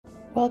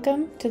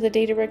Welcome to the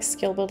Databricks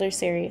Skill Builder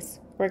series.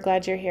 We're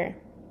glad you're here.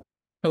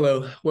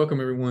 Hello, welcome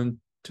everyone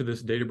to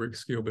this Databricks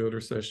Skill Builder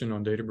session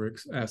on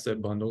Databricks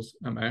Asset Bundles.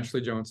 I'm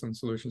Ashley Johnson,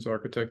 Solutions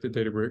Architect at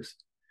Databricks.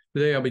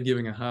 Today I'll be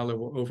giving a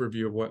high-level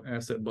overview of what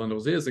Asset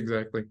Bundles is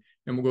exactly,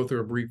 and we'll go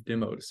through a brief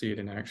demo to see it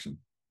in action.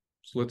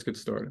 So let's get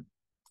started.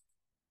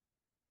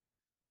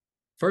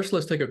 First,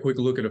 let's take a quick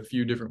look at a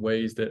few different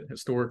ways that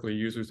historically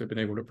users have been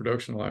able to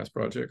productionalize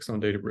projects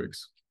on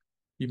Databricks.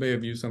 You may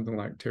have used something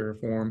like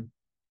Terraform,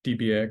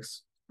 DBX,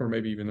 or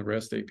maybe even the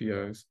REST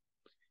APIs.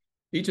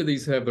 Each of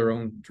these have their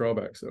own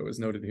drawbacks, though, as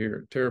noted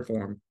here.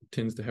 Terraform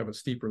tends to have a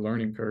steeper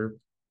learning curve.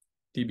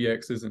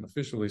 DBX isn't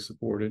officially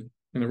supported,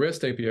 and the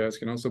REST APIs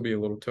can also be a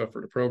little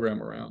tougher to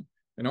program around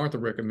and aren't the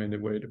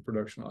recommended way to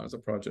productionalize a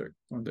project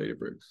on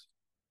Databricks.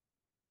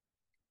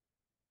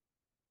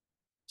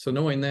 So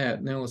knowing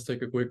that, now let's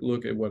take a quick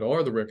look at what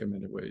are the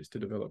recommended ways to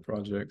develop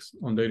projects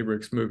on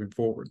Databricks moving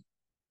forward.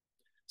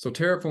 So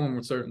Terraform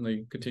would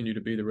certainly continue to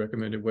be the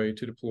recommended way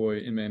to deploy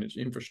and manage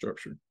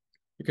infrastructure.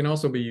 It can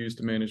also be used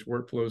to manage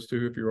workflows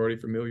too if you're already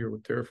familiar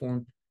with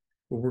Terraform,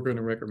 but we're going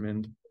to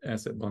recommend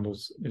Asset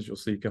Bundles as you'll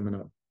see coming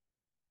up.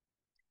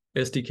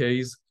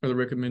 SDKs are the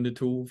recommended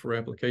tool for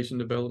application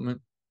development.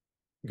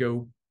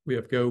 We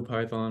have Go,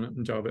 Python,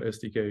 and Java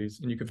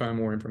SDKs, and you can find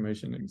more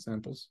information and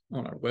examples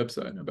on our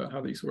website about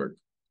how these work.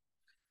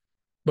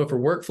 But for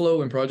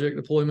workflow and project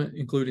deployment,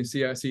 including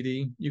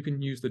CICD, you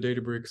can use the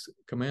Databricks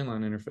command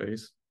line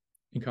interface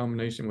in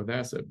combination with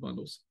Asset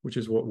Bundles, which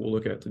is what we'll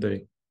look at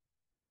today.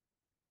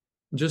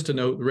 Just to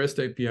note, the REST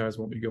APIs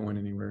won't be going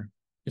anywhere.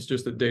 It's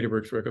just that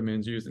Databricks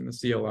recommends using the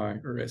CLI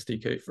or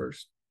SDK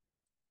first.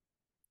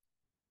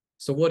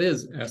 So what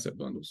is Asset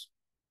Bundles?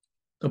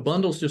 A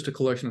bundle is just a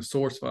collection of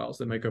source files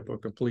that make up a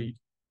complete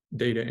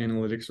data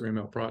analytics or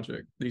ML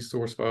project. These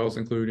source files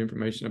include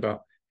information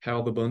about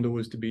how the bundle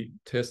is to be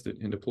tested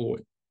and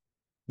deployed.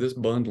 This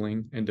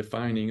bundling and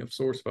defining of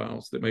source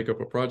files that make up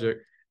a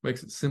project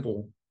makes it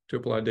simple to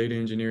apply data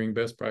engineering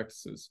best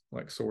practices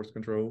like source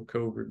control,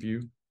 code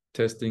review,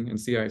 testing, and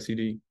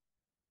CICD.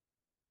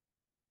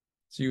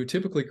 So you would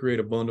typically create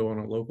a bundle on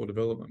a local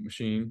development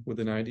machine with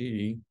an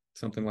IDE,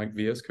 something like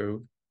VS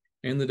Code,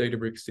 and the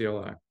Databricks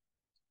CLI.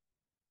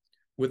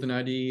 With an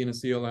IDE and a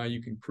CLI,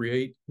 you can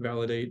create,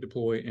 validate,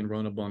 deploy, and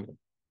run a bundle.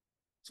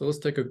 So let's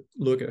take a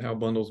look at how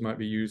bundles might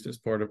be used as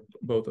part of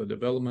both a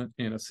development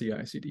and a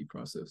CI/CD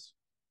process.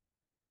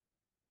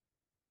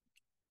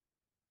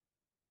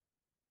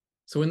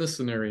 So in this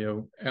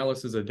scenario,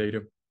 Alice is a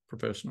data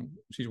professional.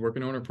 She's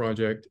working on her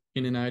project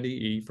in an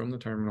IDE from the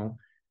terminal,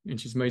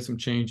 and she's made some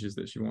changes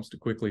that she wants to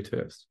quickly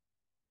test.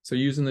 So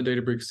using the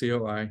Databricks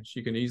CLI,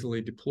 she can easily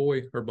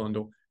deploy her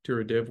bundle to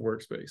her dev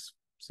workspace.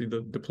 See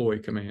the deploy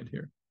command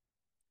here.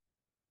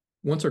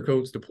 Once her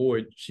code's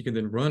deployed, she can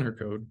then run her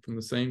code from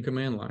the same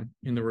command line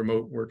in the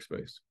remote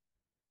workspace.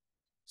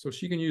 So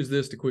she can use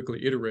this to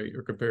quickly iterate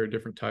or compare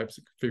different types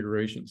of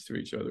configurations to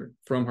each other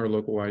from her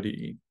local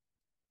IDE.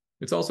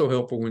 It's also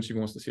helpful when she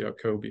wants to see how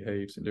code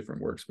behaves in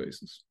different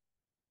workspaces.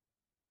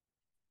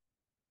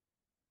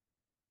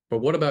 But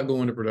what about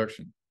going to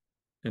production?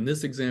 In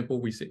this example,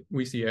 we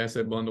see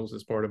Asset Bundles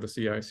as part of a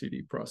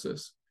CI/CD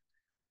process.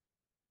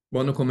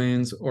 Bundle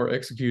commands are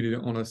executed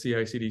on a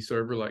CI/CD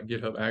server like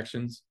GitHub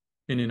Actions.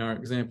 And in our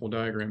example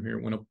diagram here,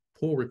 when a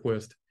pull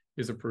request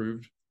is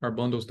approved, our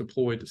bundle is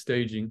deployed to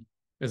staging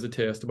as a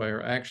test by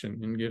our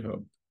action in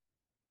GitHub.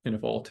 And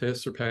if all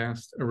tests are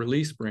passed, a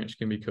release branch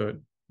can be cut,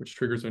 which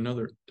triggers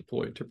another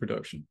deploy to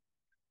production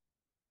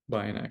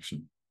by an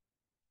action.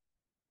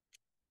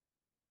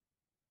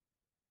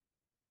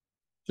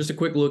 Just a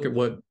quick look at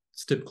what's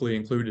typically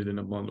included in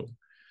a bundle.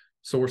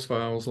 Source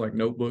files like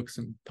notebooks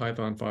and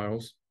Python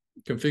files.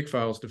 Config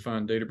files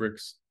define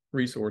Databricks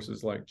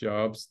resources like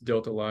jobs,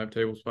 Delta Live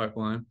Tables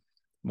pipeline,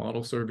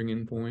 model serving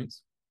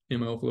endpoints,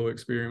 MLflow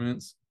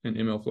experiments, and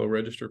MLflow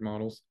registered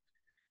models,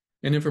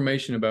 and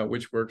information about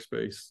which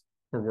workspace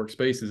or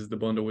workspaces the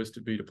bundle is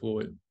to be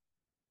deployed.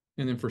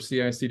 And then for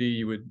CI/CD,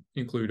 you would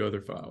include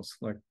other files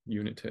like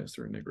unit tests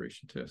or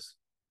integration tests.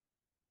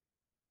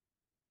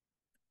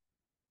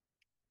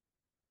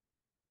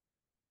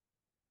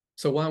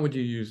 So why would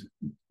you use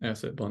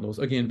Asset Bundles?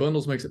 Again,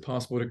 bundles makes it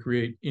possible to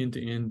create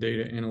end-to-end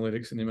data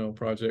analytics and ML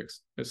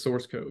projects as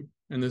source code.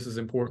 And this is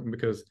important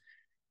because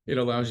it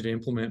allows you to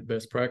implement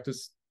best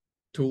practice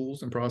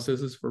tools and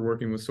processes for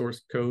working with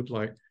source code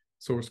like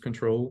source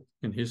control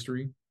and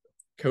history,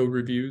 code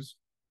reviews,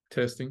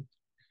 testing,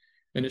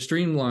 and it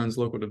streamlines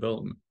local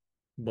development.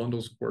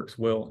 Bundles works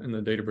well in the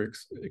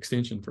Databricks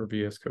extension for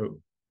VS Code.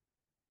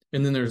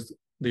 And then there's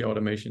the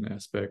automation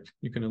aspect.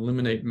 You can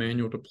eliminate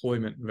manual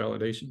deployment and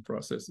validation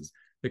processes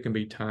that can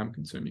be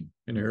time-consuming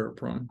and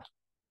error-prone.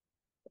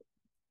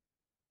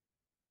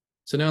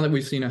 So now that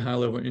we've seen a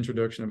high-level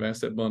introduction of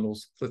Asset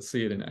Bundles, let's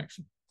see it in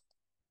action.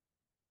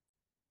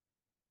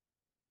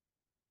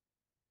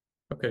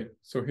 Okay,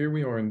 so here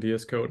we are in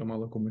VS Code on my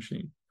local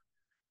machine.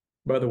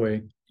 By the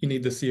way, you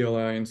need the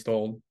CLI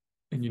installed,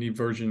 and you need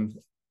version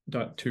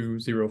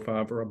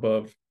 0.205 or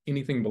above.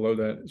 Anything below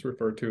that is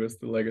referred to as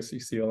the legacy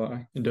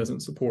CLI and doesn't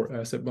support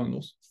Asset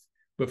Bundles.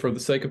 but for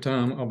the sake of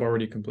time, I've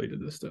already completed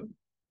this step.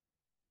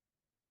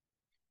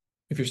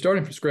 If you're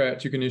starting from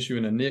scratch, you can issue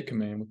an init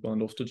command with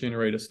bundles to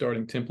generate a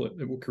starting template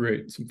that will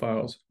create some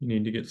files you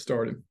need to get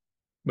started.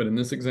 But in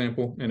this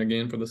example, and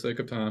again for the sake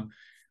of time,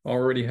 I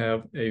already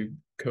have a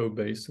code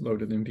base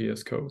loaded in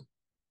VS Code.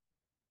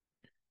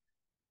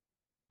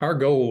 Our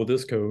goal with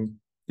this code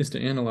is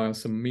to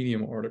analyze some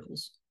Medium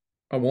articles.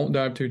 I won't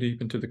dive too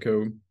deep into the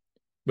code,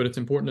 but it's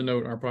important to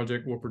note our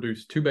project will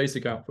produce two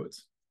basic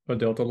outputs, a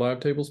Delta Live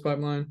Tables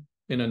pipeline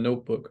and a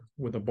notebook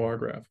with a bar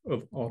graph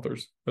of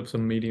authors of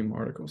some Medium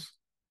articles.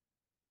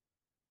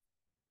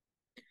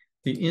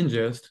 The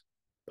ingest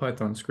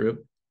Python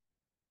script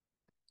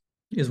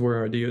is where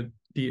our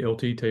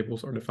DLT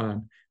tables are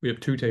defined. We have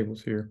two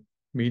tables here,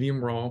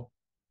 Medium Raw,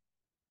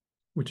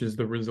 which is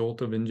the result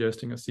of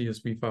ingesting a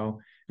CSV file,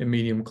 and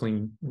Medium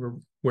Clean,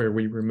 where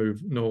we remove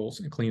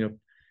nulls and clean up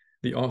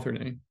the author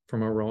name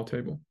from our raw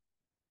table.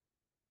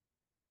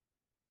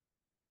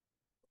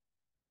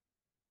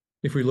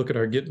 If we look at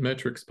our get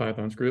metrics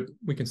Python script,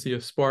 we can see a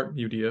Spark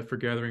UDF for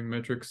gathering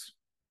metrics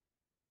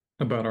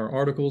about our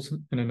articles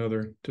and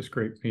another to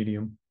scrape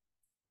Medium.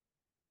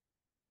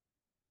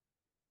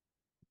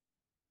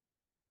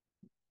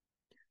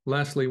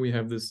 Lastly, we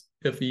have this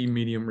FE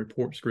Medium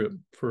report script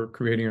for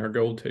creating our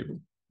gold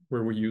table,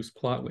 where we use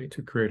Plotly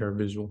to create our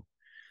visual.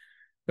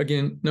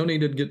 Again, no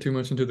need to get too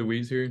much into the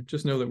weeds here.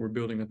 Just know that we're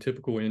building a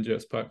typical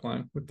ingest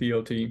pipeline with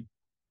DLT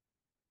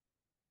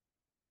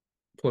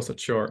plus a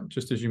chart,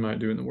 just as you might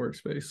do in the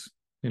workspace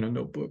in a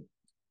notebook.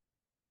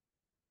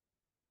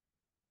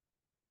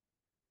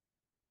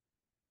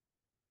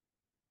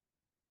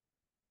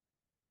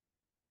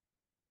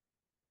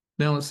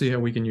 Now let's see how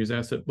we can use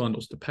asset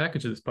bundles to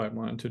package this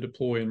pipeline to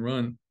deploy and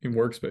run in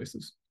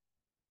workspaces.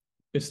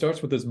 It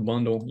starts with this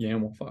bundle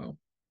YAML file,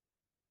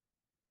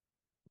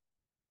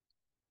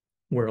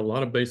 where a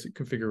lot of basic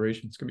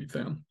configurations can be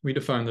found. We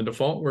define the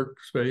default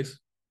workspace,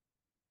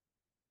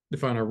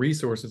 define our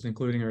resources,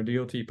 including our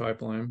DLT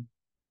pipeline,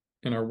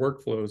 and our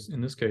workflows, in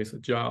this case, a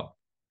job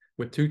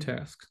with two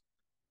tasks,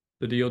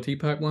 the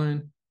DLT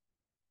pipeline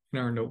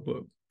and our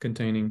notebook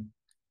containing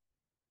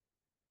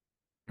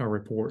our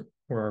report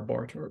or our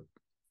bar chart.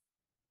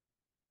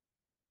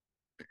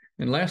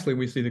 And lastly,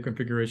 we see the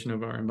configuration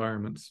of our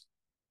environments.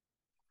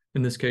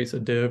 In this case, a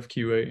dev,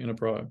 QA, and a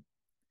prod.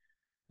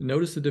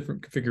 Notice the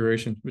different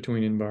configurations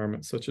between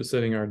environments, such as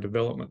setting our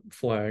development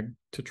flag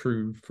to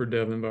true for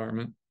dev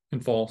environment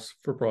and false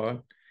for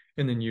prod,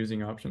 and then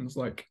using options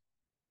like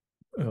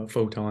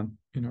Photon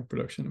in our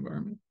production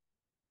environment.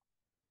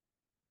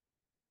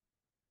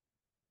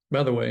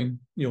 By the way,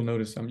 you'll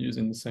notice I'm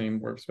using the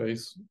same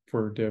workspace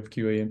for dev,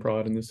 QA, and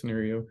prod in this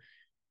scenario.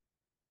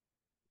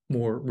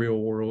 More real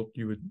world,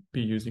 you would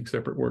be using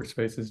separate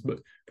workspaces,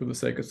 but for the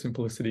sake of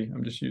simplicity,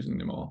 I'm just using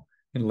them all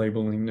and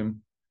labeling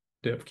them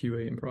dev,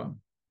 QA, and prod.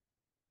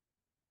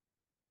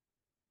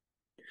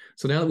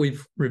 So now that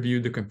we've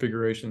reviewed the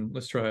configuration,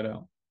 let's try it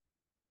out.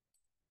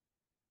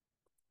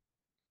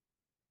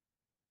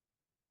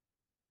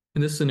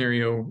 In this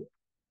scenario,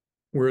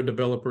 we're a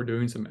developer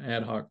doing some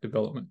ad hoc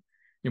development,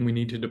 and we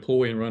need to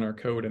deploy and run our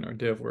code in our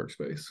dev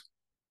workspace.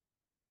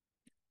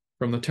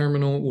 From the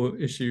terminal,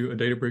 we'll issue a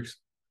Databricks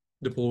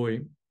deploy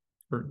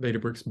or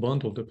Databricks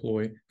bundle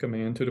deploy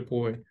command to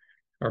deploy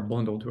our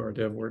bundle to our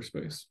dev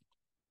workspace.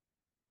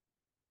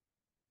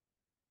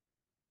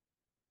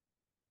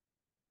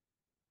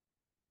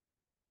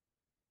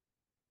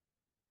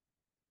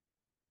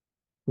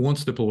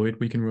 Once deployed,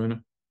 we can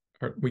run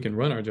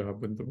our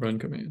job with the run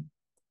command.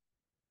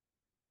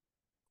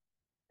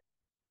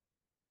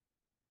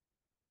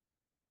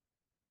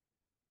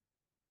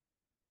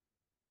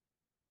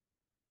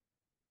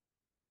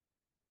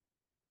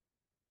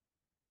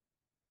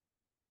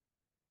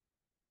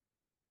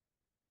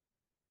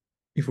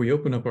 If we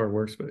open up our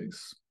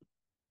workspace,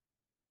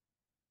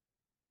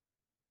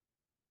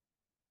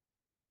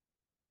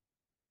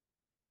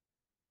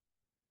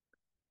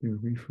 do a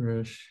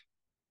refresh,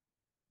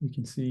 we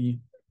can see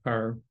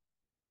our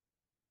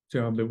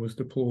job that was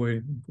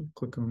deployed.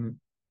 Click on it.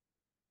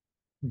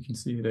 We can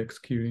see it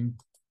executing.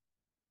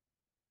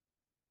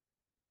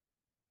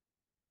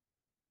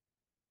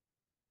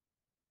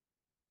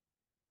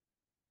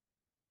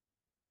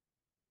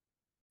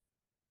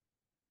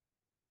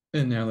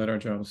 And now that our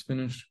job is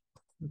finished,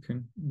 we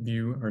can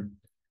view our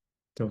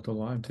Delta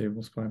Live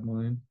Tables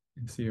pipeline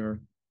and see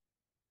our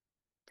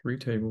 3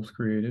 tables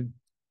created.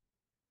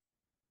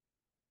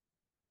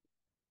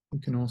 We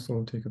can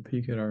also take a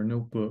peek at our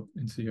notebook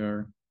and see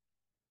our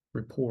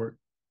report.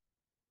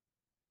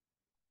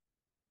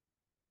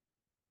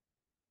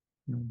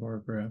 No bar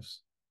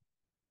graphs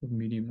of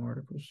Medium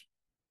articles.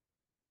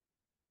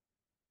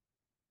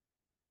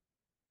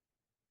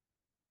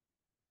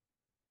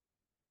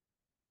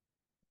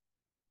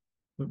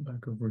 Flip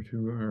back over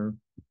to our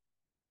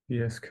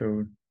VS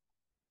Code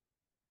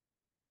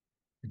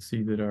and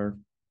see that our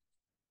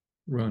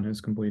run is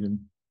completed.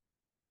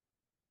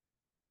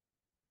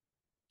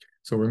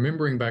 So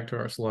remembering back to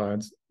our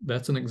slides,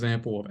 that's an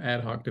example of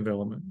ad hoc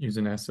development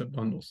using asset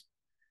bundles.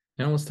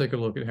 Now let's take a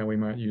look at how we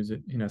might use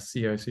it in a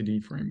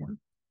CICD framework.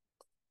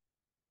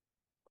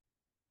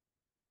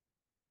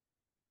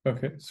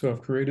 Okay, so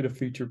I've created a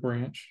feature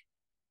branch.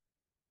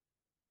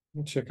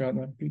 We'll check out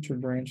that feature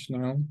branch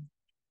now.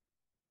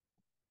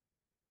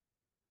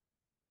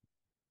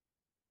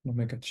 We'll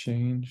make a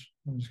change.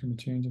 I'm just going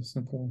to change a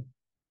simple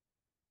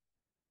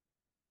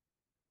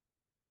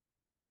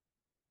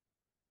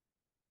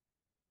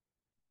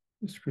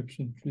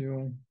description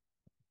field.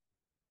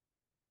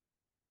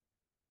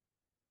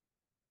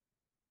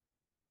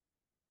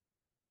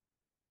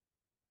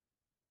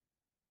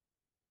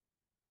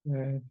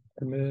 Add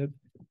commit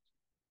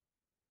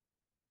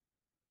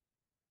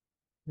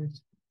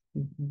this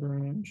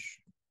branch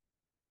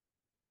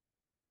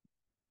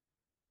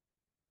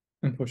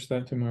and push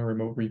that to my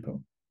remote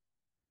repo.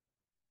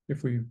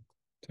 If we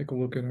take a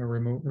look at our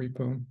remote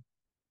repo,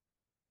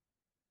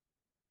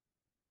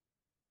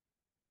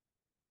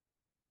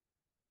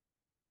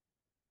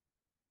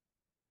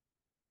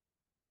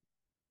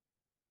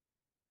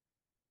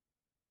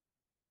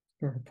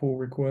 our pull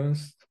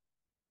request,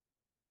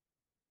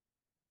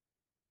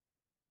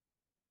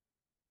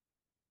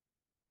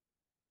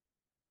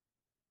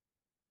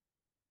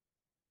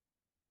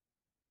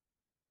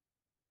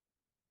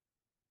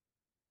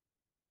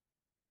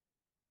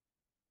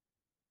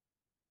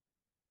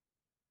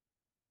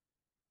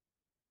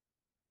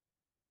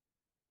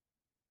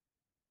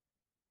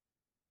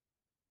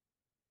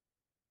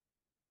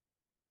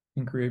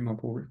 and create my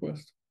pull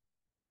request.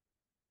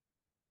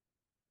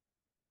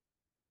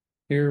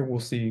 Here we'll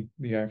see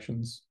the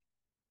actions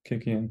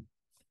kick in.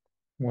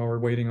 While we're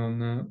waiting on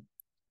that,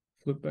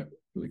 flip back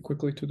really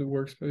quickly to the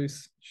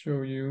workspace,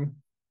 show you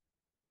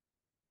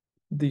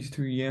these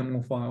two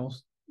YAML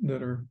files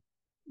that are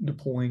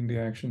deploying the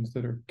actions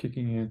that are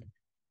kicking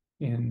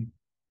in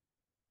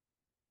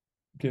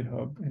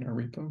GitHub in our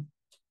repo.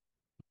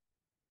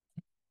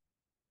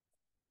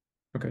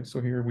 Okay,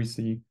 so here we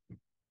see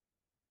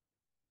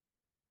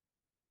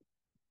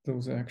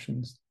those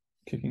actions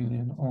kicking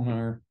in on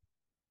our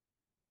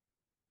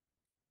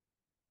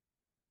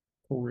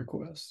pull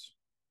requests.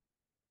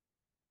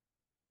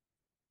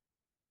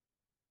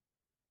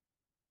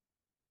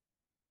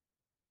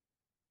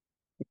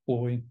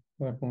 Deploy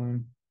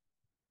pipeline,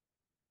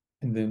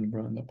 and then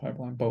run the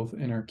pipeline, both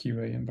in our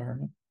QA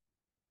environment.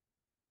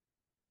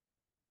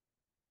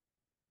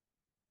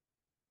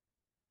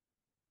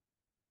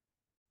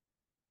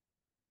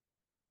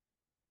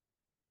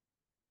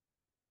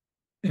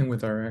 And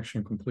with our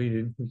action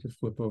completed, we could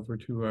flip over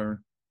to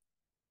our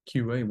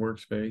QA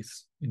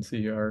workspace and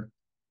see our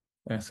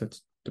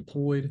assets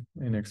deployed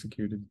and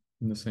executed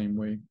in the same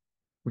way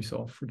we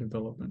saw for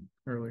development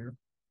earlier.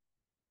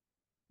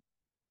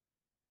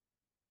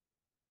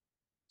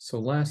 So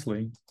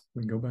lastly,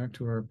 we go back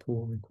to our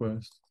pull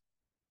request.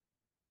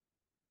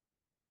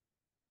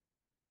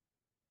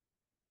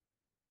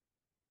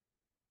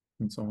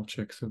 Once all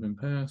checks have been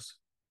passed,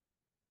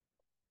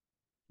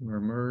 our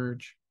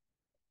merge.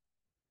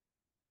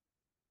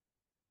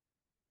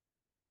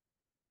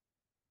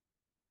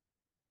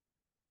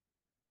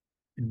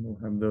 And we'll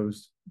have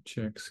those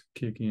checks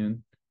kick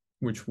in,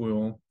 which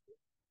will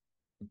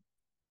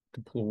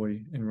deploy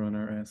and run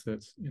our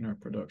assets in our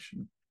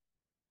production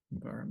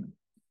environment.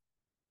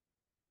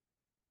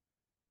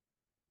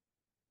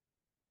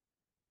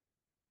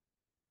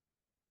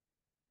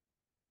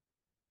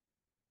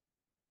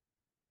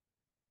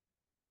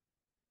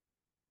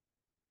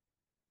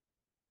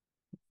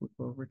 Flip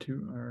over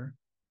to our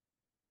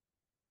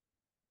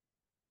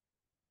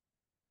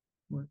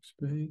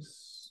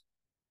workspace.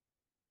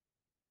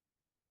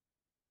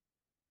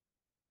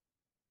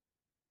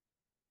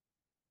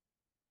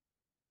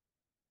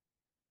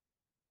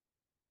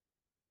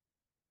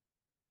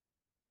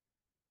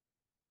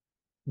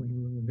 We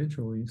will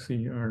eventually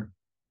see our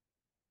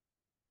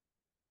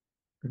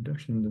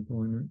production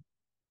deployment.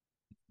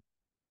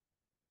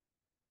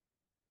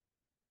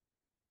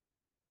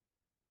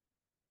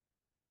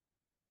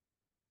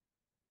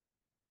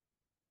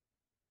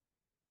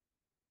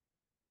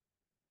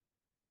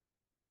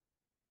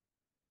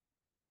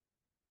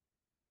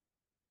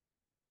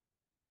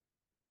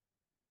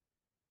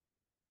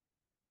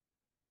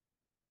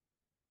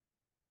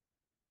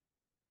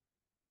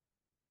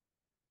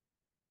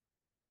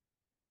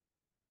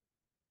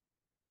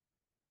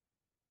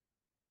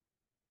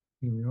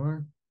 Here we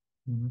are,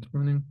 and it's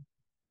running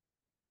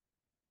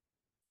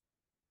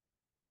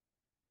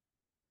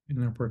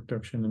in our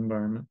production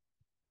environment.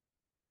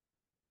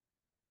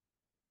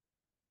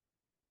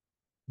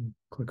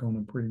 Click on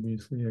the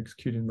previously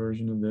executed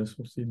version of this,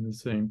 we'll see the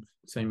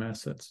same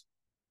assets.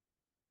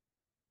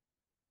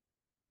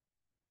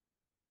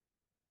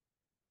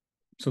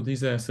 So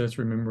these assets,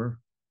 remember,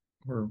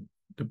 were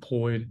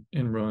deployed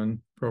and run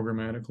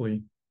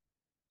programmatically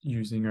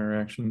using our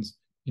actions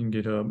in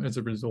GitHub as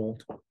a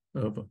result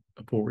of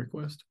a pull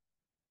request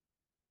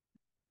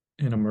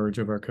and a merge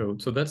of our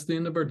code. So that's the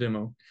end of our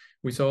demo.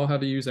 We saw how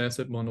to use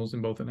asset bundles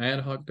in both an ad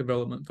hoc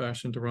development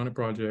fashion to run a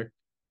project,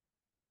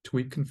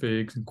 tweak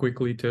configs, and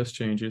quickly test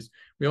changes.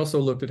 We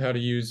also looked at how to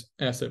use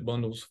asset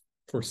bundles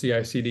for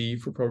CICD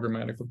for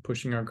programmatically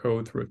pushing our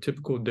code through a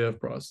typical dev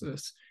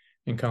process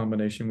in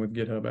combination with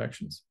GitHub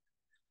Actions.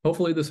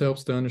 Hopefully this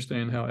helps to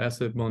understand how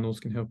asset bundles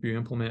can help you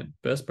implement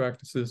best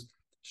practices,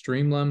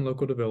 streamline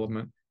local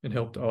development, and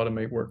help to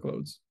automate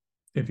workloads.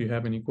 If you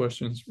have any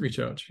questions, reach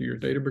out to your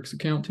Databricks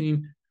account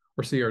team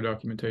or see our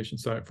documentation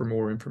site for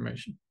more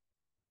information.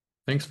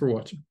 Thanks for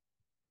watching.